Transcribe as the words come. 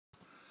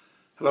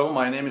Hello,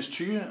 my name is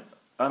Tyre.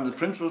 I'm the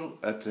principal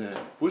at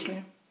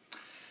Ryslinge.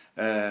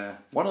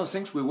 One of the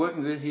things we're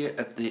working with here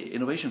at the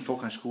Innovation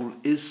Folk School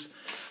is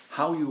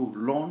how you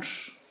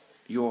launch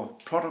your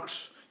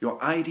products, your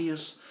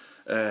ideas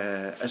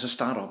as a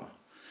startup,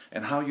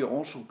 and how you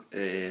also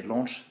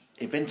launch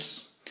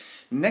events.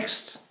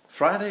 Next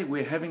Friday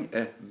we're having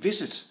a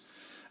visit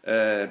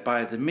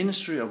by the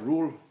Ministry of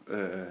Rural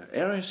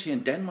Areas here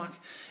in Denmark,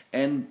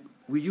 and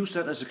we use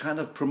that as a kind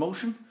of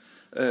promotion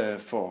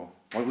for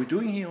what we're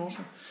doing here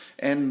also,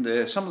 and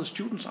some of the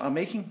students are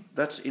making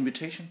that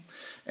invitation.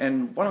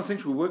 And one of the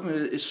things we're working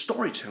with is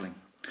storytelling,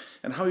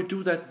 and how you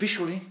do that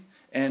visually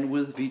and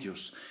with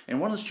videos.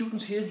 And one of the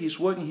students here, he's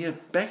working here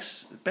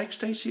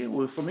backstage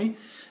here for me,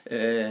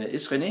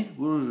 is René.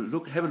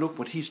 We'll have a look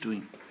what he's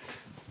doing.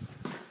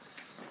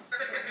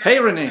 Hey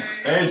René.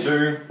 Hey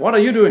Tyre. What are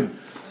you doing?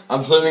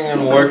 I'm sitting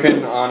and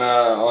working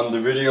on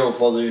the video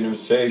for the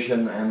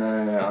invitation, and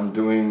I'm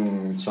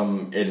doing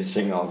some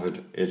editing of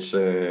it. It's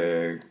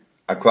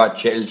a quite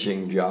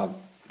challenging job.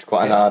 It's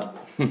quite hard.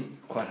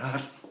 Quite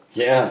hard?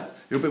 Yeah.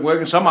 You've been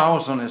working some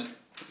hours on it?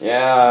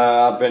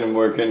 Yeah, I've been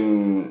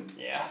working,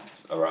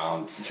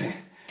 around...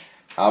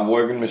 I'm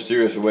working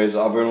mysterious ways.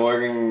 I've been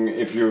working,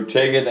 if you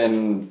take it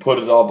and put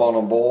it up on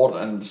a board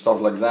and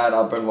stuff like that,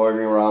 I've been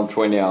working around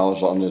 20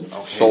 hours on it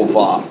so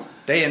far.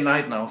 Day and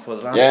night now for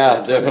the last...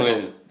 Yeah,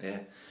 definitely. Yeah.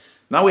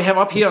 Now we have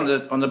up here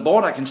on the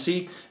board, I can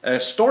see a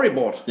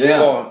storyboard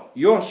for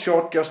your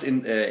short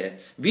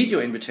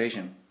video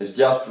invitation. It's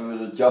just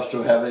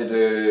to have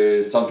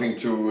it something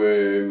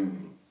to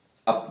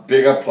a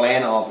bigger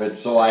plan of it.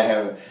 So I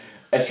have,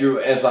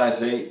 as I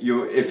say,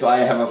 if I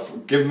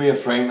have give me a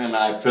frame and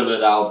I fill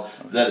it out,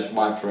 that is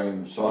my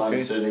frame. So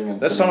I'm sitting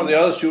and that's some of the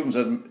other students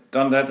that have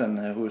done that, and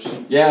who's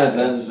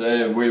that's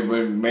we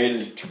made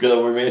it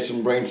together. We made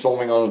some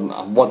brainstorming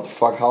on what the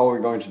fuck, how are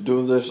we going to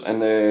do this,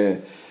 and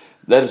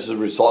that is the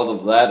result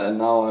of that. And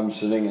now I'm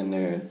sitting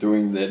and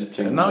doing the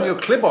editing. And now your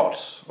clipboard,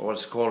 or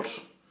what's it called?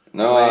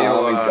 No,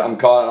 I'm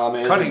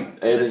cutting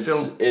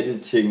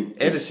editing.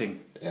 Editing.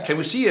 Yeah. Can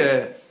we see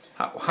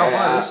how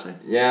far is it?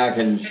 Yeah, I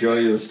can show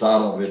you the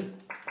start of it,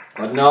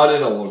 but not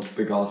at all,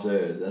 because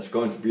there's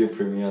going to be a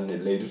premiere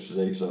later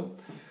today. So,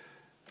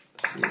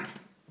 yeah.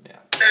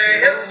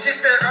 Her til sidst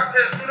vil jeg godt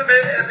slutte med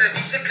at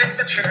vise et glimt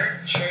af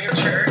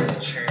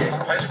Tyre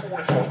fra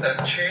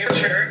højskoleforstanden Tyre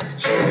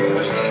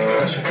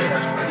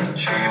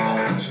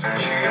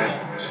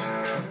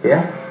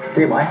Ja,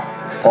 det er mig,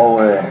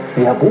 og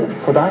vi har brug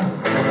for dig.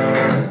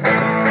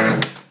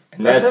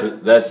 And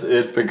that's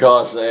it,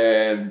 because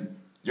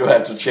you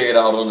have to check it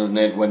out on the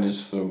net when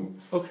it's through.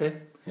 Okay.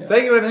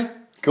 Thank you, René.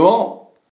 Cool.